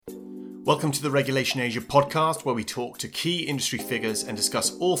Welcome to the Regulation Asia podcast, where we talk to key industry figures and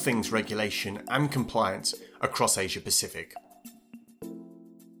discuss all things regulation and compliance across Asia Pacific.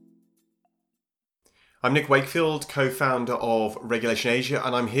 I'm Nick Wakefield, co-founder of Regulation Asia,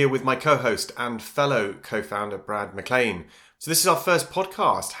 and I'm here with my co-host and fellow co-founder Brad McLean. So this is our first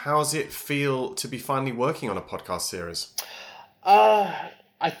podcast. How does it feel to be finally working on a podcast series?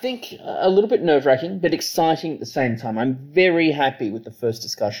 I think a little bit nerve-wracking, but exciting at the same time. I'm very happy with the first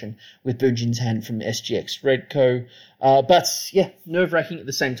discussion with Boon from SGX RegCo. But yeah, nerve-wracking at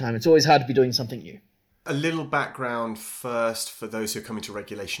the same time. It's always hard to be doing something new. A little background first for those who are coming to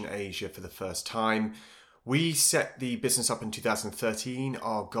Regulation Asia for the first time. We set the business up in 2013.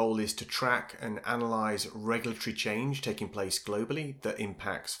 Our goal is to track and analyse regulatory change taking place globally that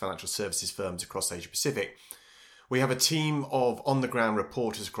impacts financial services firms across Asia Pacific. We have a team of on-the-ground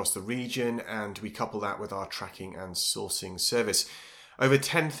reporters across the region, and we couple that with our tracking and sourcing service. Over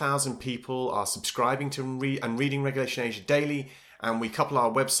 10,000 people are subscribing to and reading Regulation Asia daily, and we couple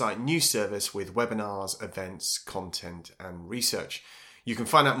our website news service with webinars, events, content, and research. You can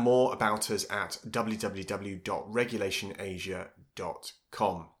find out more about us at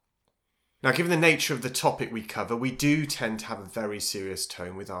www.regulationasia.com. Now, given the nature of the topic we cover, we do tend to have a very serious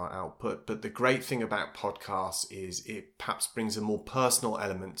tone with our output, but the great thing about podcasts is it perhaps brings a more personal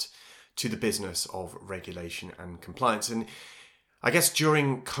element to the business of regulation and compliance. And I guess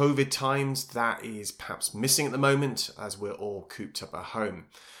during COVID times, that is perhaps missing at the moment as we're all cooped up at home.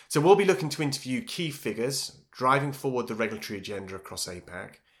 So we'll be looking to interview key figures driving forward the regulatory agenda across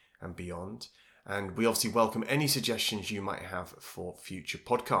APAC and beyond. And we obviously welcome any suggestions you might have for future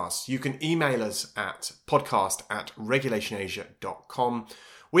podcasts. You can email us at podcast@regulationasia.com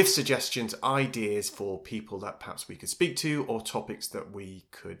with suggestions, ideas for people that perhaps we could speak to or topics that we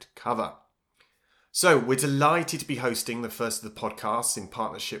could cover. So we're delighted to be hosting the first of the podcasts in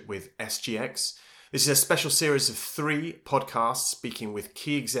partnership with SGX. This is a special series of 3 podcasts speaking with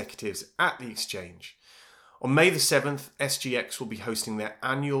key executives at the exchange. On May the 7th, SGX will be hosting their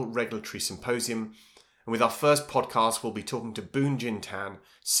annual regulatory symposium. And with our first podcast, we'll be talking to Boon,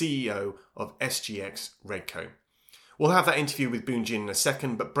 CEO of SGX RegCo. We'll have that interview with Boon in a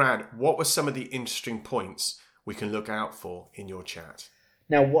second, but Brad, what were some of the interesting points we can look out for in your chat?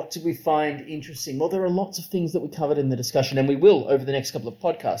 Now, what did we find interesting? Well, there are lots of things that we covered in the discussion, and we will over the next couple of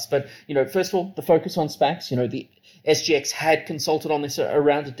podcasts. But, first of all, the focus on SPACs. The SGX had consulted on this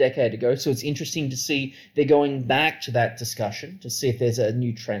around a decade ago, so it's interesting to see they're going back to that discussion to see if there's a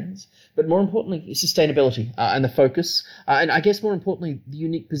new trends. But more importantly, sustainability and the focus, and I guess more importantly, the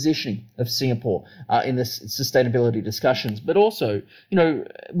unique positioning of Singapore in this sustainability discussions. But also,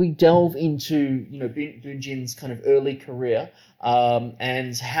 we delve into, Boon Jin's kind of early career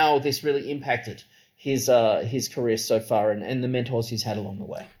and how this really impacted his career so far and the mentors he's had along the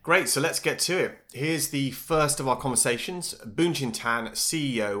way. Great, so let's get to it. Here's the first of our conversations, Boon Tan,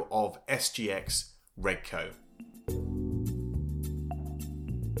 CEO of SGX RegCo.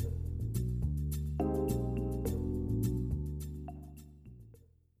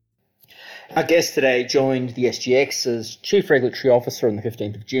 Our guest today joined the SGX as Chief Regulatory Officer on the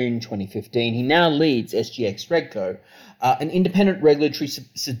 15th of June 2015. He now leads SGX RegCo, an independent regulatory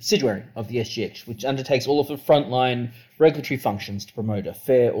subsidiary of the SGX, which undertakes all of the frontline regulatory functions to promote a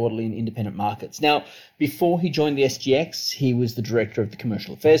fair, orderly and independent markets. Now, before he joined the SGX, he was the Director of the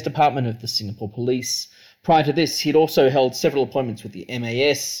Commercial Affairs Department of the Singapore Police. Prior to this, he'd also held several appointments with the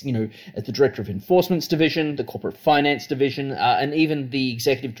MAS, as the Director of Enforcements Division, the Corporate Finance Division, and even the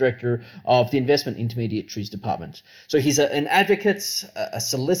Executive Director of the Investment Intermediaries Department. So he's an advocate, a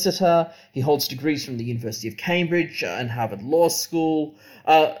solicitor. He holds degrees from the University of Cambridge and Harvard Law School.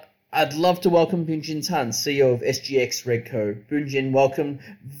 I'd love to welcome Boon Tan, CEO of SGX RegCo. Boon, welcome.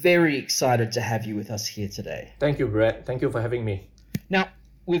 Very excited to have you with us here today. Thank you, Brett. Thank you for having me. Now,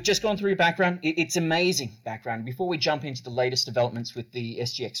 we've just gone through your background. It's amazing background. Before we jump into the latest developments with the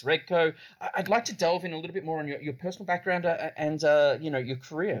SGX RegCo, I'd like to delve in a little bit more on your personal background and your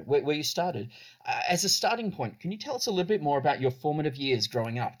career, where you started. As a starting point, can you tell us a little bit more about your formative years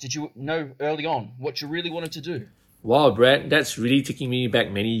growing up? Did you know early on what you really wanted to do? Wow, Brett, that's really taking me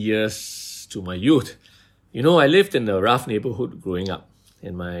back many years to my youth. I lived in a rough neighborhood growing up,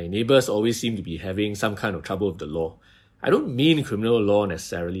 and my neighbors always seemed to be having some kind of trouble with the law. I don't mean criminal law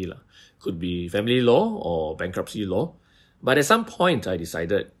necessarily. Could be family law or bankruptcy law. But at some point, I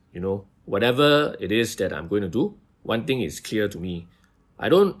decided, whatever it is that I'm going to do, one thing is clear to me. I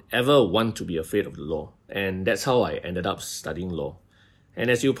don't ever want to be afraid of the law. And that's how I ended up studying law. And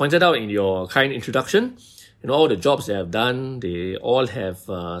as you pointed out in your kind introduction, All the jobs that I've done, they all have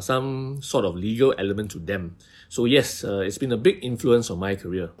some sort of legal element to them. So yes, it's been a big influence on my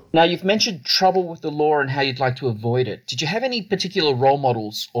career. Now, you've mentioned trouble with the law and how you'd like to avoid it. Did you have any particular role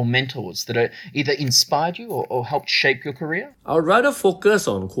models or mentors that either inspired you or helped shape your career? I would rather focus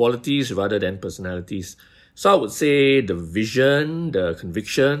on qualities rather than personalities. So I would say the vision, the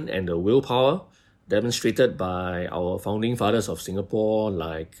conviction, and the willpower demonstrated by our founding fathers of Singapore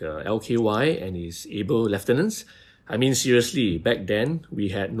like LKY and his able lieutenants. I mean, seriously, back then, we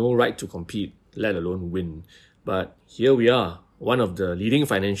had no right to compete, let alone win. But here we are, one of the leading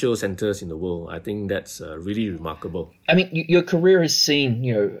financial centers in the world. I think that's really remarkable. I mean, your career has seen,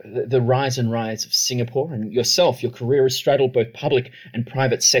 the rise and rise of Singapore, and yourself, your career has straddled both public and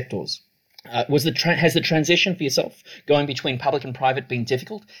private sectors. Has the transition for yourself going between public and private been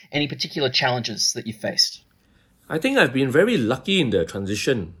difficult? Any particular challenges that you faced? I think I've been very lucky in the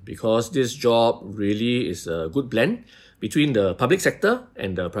transition because this job really is a good blend between the public sector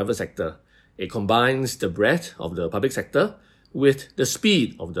and the private sector. It combines the breadth of the public sector with the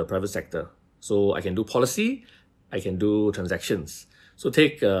speed of the private sector. So I can do policy, I can do transactions. So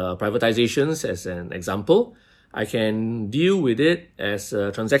take privatizations as an example. I can deal with it as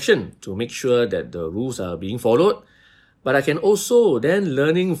a transaction to make sure that the rules are being followed. But I can also then,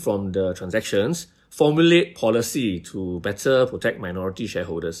 learning from the transactions, formulate policy to better protect minority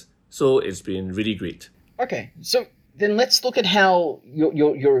shareholders. So it's been really great. Okay, so then let's look at how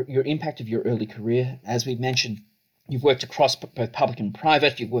your impact of your early career. As we've mentioned, you've worked across both public and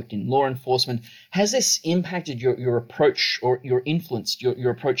private. You've worked in law enforcement. Has this impacted your approach or your influenced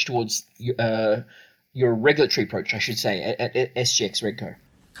your approach towards your regulatory approach, I should say, at SGX RegCo?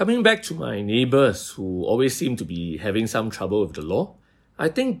 Coming back to my neighbours who always seem to be having some trouble with the law, I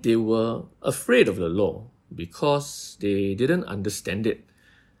think they were afraid of the law because they didn't understand it.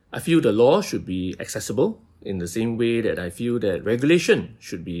 I feel the law should be accessible in the same way that I feel that regulation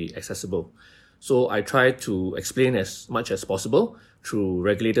should be accessible. So I try to explain as much as possible through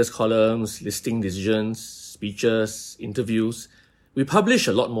regulators' columns, listing decisions, speeches, interviews. We publish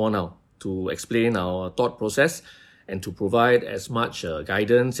a lot more now to explain our thought process and to provide as much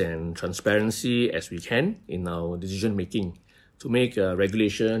guidance and transparency as we can in our decision making to make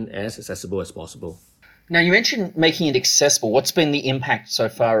regulation as accessible as possible. Now, you mentioned making it accessible. What's been the impact so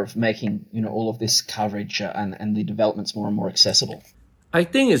far of making all of this coverage and the developments more and more accessible? I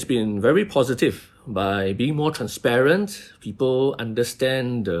think it's been very positive. By being more transparent, people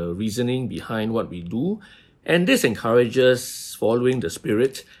understand the reasoning behind what we do, and this encourages following the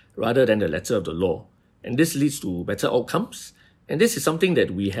spirit rather than the letter of the law. And this leads to better outcomes. And this is something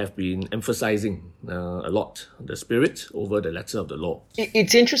that we have been emphasizing a lot, the spirit over the letter of the law.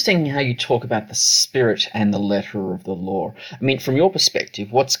 It's interesting how you talk about the spirit and the letter of the law. I mean, from your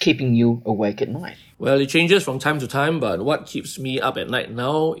perspective, what's keeping you awake at night? Well, it changes from time to time, but what keeps me up at night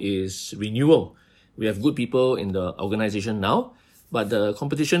now is renewal. We have good people in the organization now, but the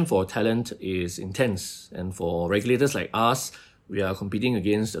competition for talent is intense. And for regulators like us, we are competing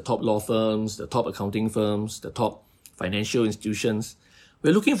against the top law firms, the top accounting firms, the top financial institutions.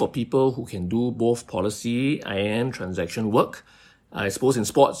 We're looking for people who can do both policy and transaction work. I suppose in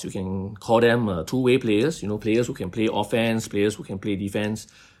sports, you can call them two-way players, players who can play offense, players who can play defense.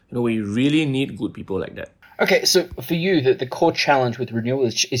 We really need good people like that. Okay, so for you, the core challenge with renewal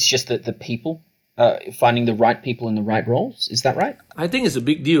is just the people, finding the right people in the right roles. Is that right? I think it's a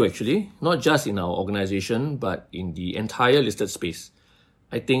big deal, actually, not just in our organization, but in the entire listed space.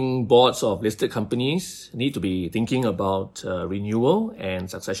 I think boards of listed companies need to be thinking about renewal and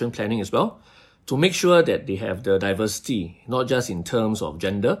succession planning as well to make sure that they have the diversity, not just in terms of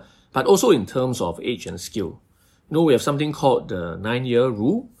gender, but also in terms of age and skill. We have something called the 9-year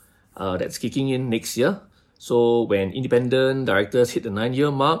rule that's kicking in next year. So when independent directors hit the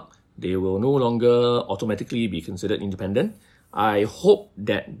 9-year mark, they will no longer automatically be considered independent. I hope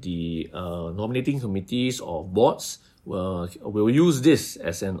that the nominating committees of boards will use this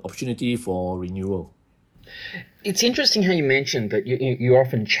as an opportunity for renewal. It's interesting how you mentioned that you're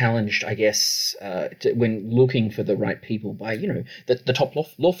often challenged, I guess, when looking for the right people by, the top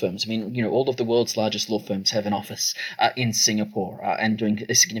law firms. I mean, all of the world's largest law firms have an office in Singapore and doing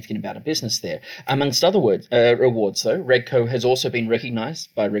a significant amount of business there. Amongst other awards, though, RegCo has also been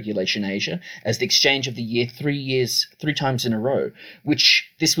recognised by Regulation Asia as the Exchange of the Year 3 times in a row,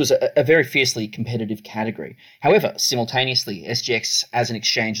 which this was a very fiercely competitive category. However, simultaneously, SGX as an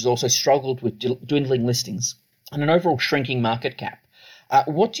exchange has also struggled with dwindling listings and an overall shrinking market cap.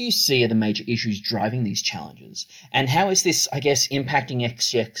 What do you see are the major issues driving these challenges? And how is this, I guess, impacting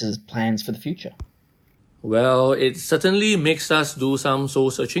SGX's plans for the future? Well, it certainly makes us do some soul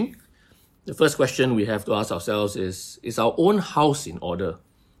searching. The first question we have to ask ourselves is our own house in order?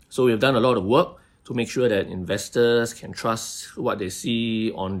 So we've done a lot of work to make sure that investors can trust what they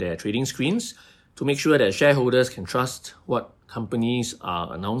see on their trading screens, to make sure that shareholders can trust what companies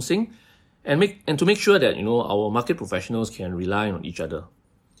are announcing, and to make sure that our market professionals can rely on each other.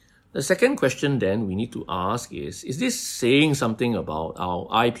 The second question then we need to ask is this saying something about our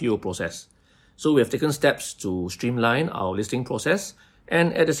IPO process? So we have taken steps to streamline our listing process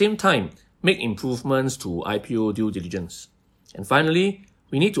and at the same time make improvements to IPO due diligence. And finally,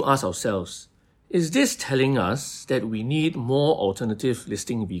 we need to ask ourselves, is this telling us that we need more alternative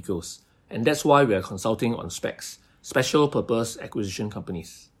listing vehicles? And that's why we are consulting on SPACs, special purpose acquisition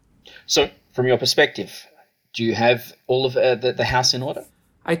companies. So, from your perspective, do you have all of the house in order?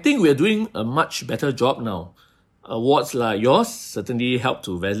 I think we are doing a much better job now. Awards like yours certainly help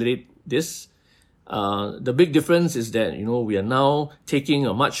to validate this. The big difference is that, we are now taking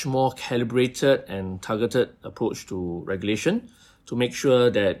a much more calibrated and targeted approach to regulation to make sure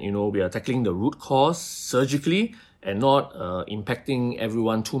that, we are tackling the root cause surgically and not impacting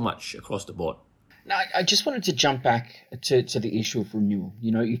everyone too much across the board. Now, I just wanted to jump back to the issue of renewal.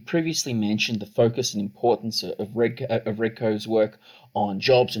 You've previously mentioned the focus and importance of RegCo's work on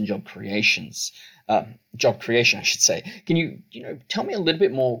jobs and job creation, I should say. Can you tell me a little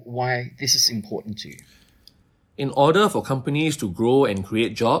bit more why this is important to you? In order for companies to grow and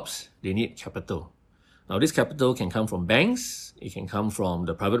create jobs, they need capital. Now, this capital can come from banks, it can come from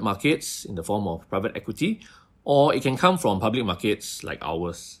the private markets in the form of private equity, or it can come from public markets like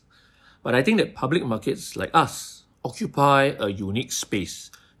ours. But I think that public markets like us occupy a unique space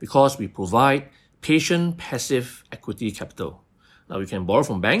because we provide patient passive equity capital. Now, we can borrow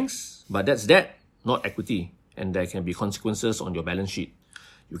from banks, but that's debt, not equity, and there can be consequences on your balance sheet.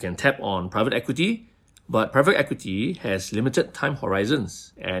 You can tap on private equity, but private equity has limited time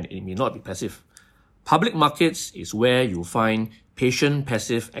horizons and it may not be passive. Public markets is where you find patient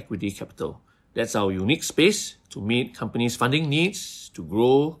passive equity capital. That's our unique space to meet companies' funding needs, to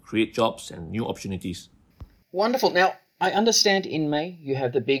grow, create jobs and new opportunities. Wonderful. Now, I understand in May you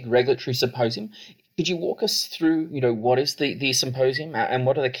have the big regulatory symposium. Could you walk us through, what is the symposium and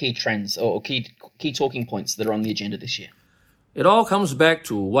what are the key trends or key talking points that are on the agenda this year? It all comes back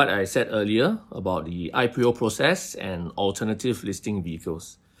to what I said earlier about the IPO process and alternative listing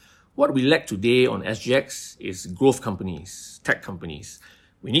vehicles. What we lack today on SGX is growth companies, tech companies.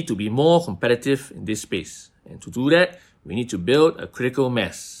 We need to be more competitive in this space. And to do that, we need to build a critical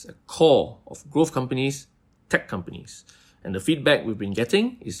mass, a core of growth companies, tech companies. And the feedback we've been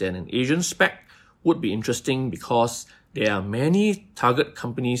getting is that an Asian SPAC would be interesting because there are many target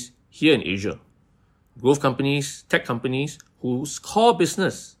companies here in Asia. Growth companies, tech companies whose core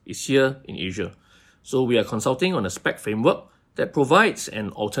business is here in Asia. So we are consulting on a SPAC framework that provides an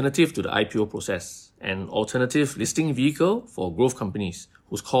alternative to the IPO process, an alternative listing vehicle for growth companies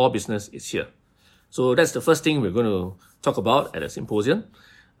whose core business is here. So that's the first thing we're going to talk about at a symposium.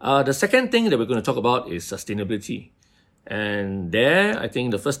 The second thing that we're going to talk about is sustainability. And there, I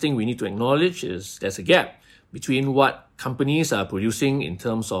think the first thing we need to acknowledge is there's a gap between what companies are producing in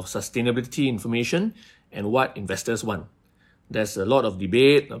terms of sustainability information and what investors want. There's a lot of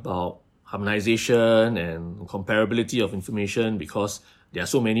debate about harmonization and comparability of information because there are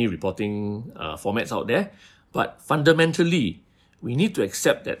so many reporting formats out there. But fundamentally, we need to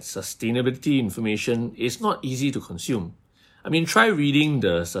accept that sustainability information is not easy to consume. Try reading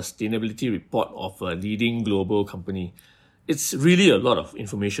the sustainability report of a leading global company. It's really a lot of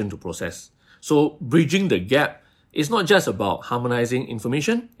information to process. So bridging the gap is not just about harmonizing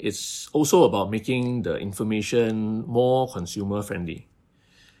information, it's also about making the information more consumer friendly.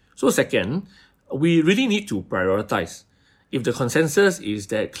 So second, we really need to prioritize. If the consensus is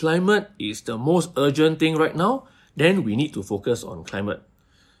that climate is the most urgent thing right now, then we need to focus on climate.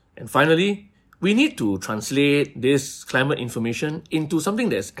 And finally, we need to translate this climate information into something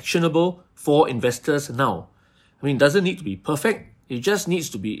that's actionable for investors now. It doesn't need to be perfect, it just needs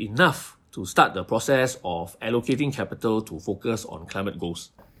to be enough to start the process of allocating capital to focus on climate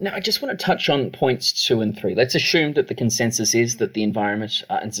goals. Now, I just want to touch on points 2 and 3. Let's assume that the consensus is that the environment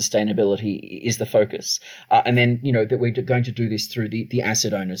and sustainability is the focus. And then, that we're going to do this through the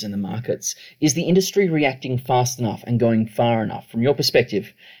asset owners and the markets. Is the industry reacting fast enough and going far enough? From your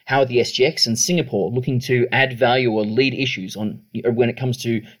perspective, how are the SGX and Singapore looking to add value or lead issues on when it comes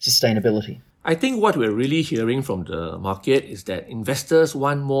to sustainability? I think what we're really hearing from the market is that investors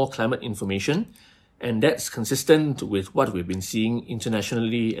want more climate information, and that's consistent with what we've been seeing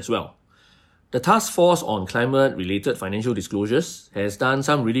internationally as well. The Task Force on Climate-Related Financial Disclosures has done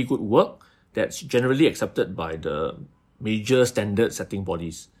some really good work that's generally accepted by the major standard-setting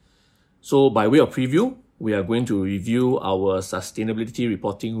bodies. So by way of preview, we are going to review our sustainability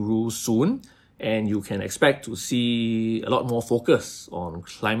reporting rules soon, and you can expect to see a lot more focus on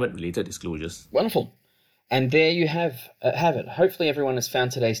climate-related disclosures. Wonderful. And there you have it. Hopefully everyone has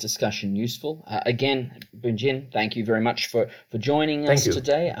found today's discussion useful. Again, Boon, thank you very much for joining us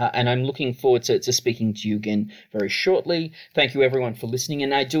today. And I'm looking forward to speaking to you again very shortly. Thank you everyone for listening.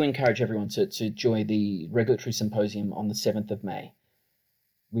 And I do encourage everyone to join the Regulatory Symposium on the 7th of May.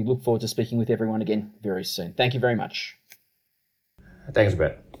 We look forward to speaking with everyone again very soon. Thank you very much. Thanks,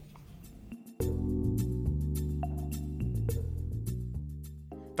 Brett.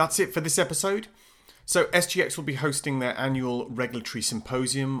 That's it for this episode. So SGX will be hosting their annual Regulatory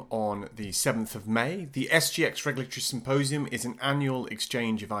Symposium on the 7th of May. The SGX Regulatory Symposium is an annual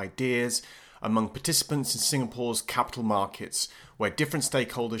exchange of ideas among participants in Singapore's capital markets, where different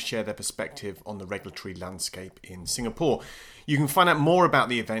stakeholders share their perspective on the regulatory landscape in Singapore. You can find out more about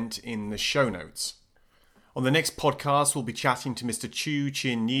the event in the show notes. On the next podcast, we'll be chatting to Mr. Chu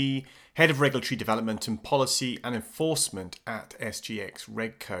Chin Yi, Head of Regulatory Development and Policy and Enforcement at SGX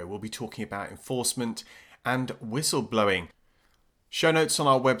RegCo. We'll be talking about enforcement and whistleblowing. Show notes on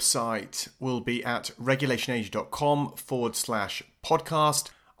our website will be at regulationasia.com/podcast.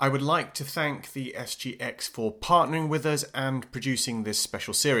 I would like to thank the SGX for partnering with us and producing this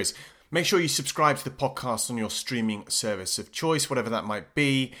special series. Make sure you subscribe to the podcast on your streaming service of choice, whatever that might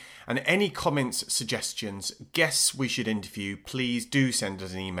be. And any comments, suggestions, guests we should interview, please do send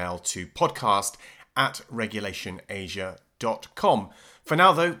us an email to podcast@regulationasia.com. For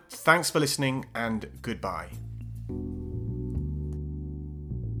now, though, thanks for listening and goodbye.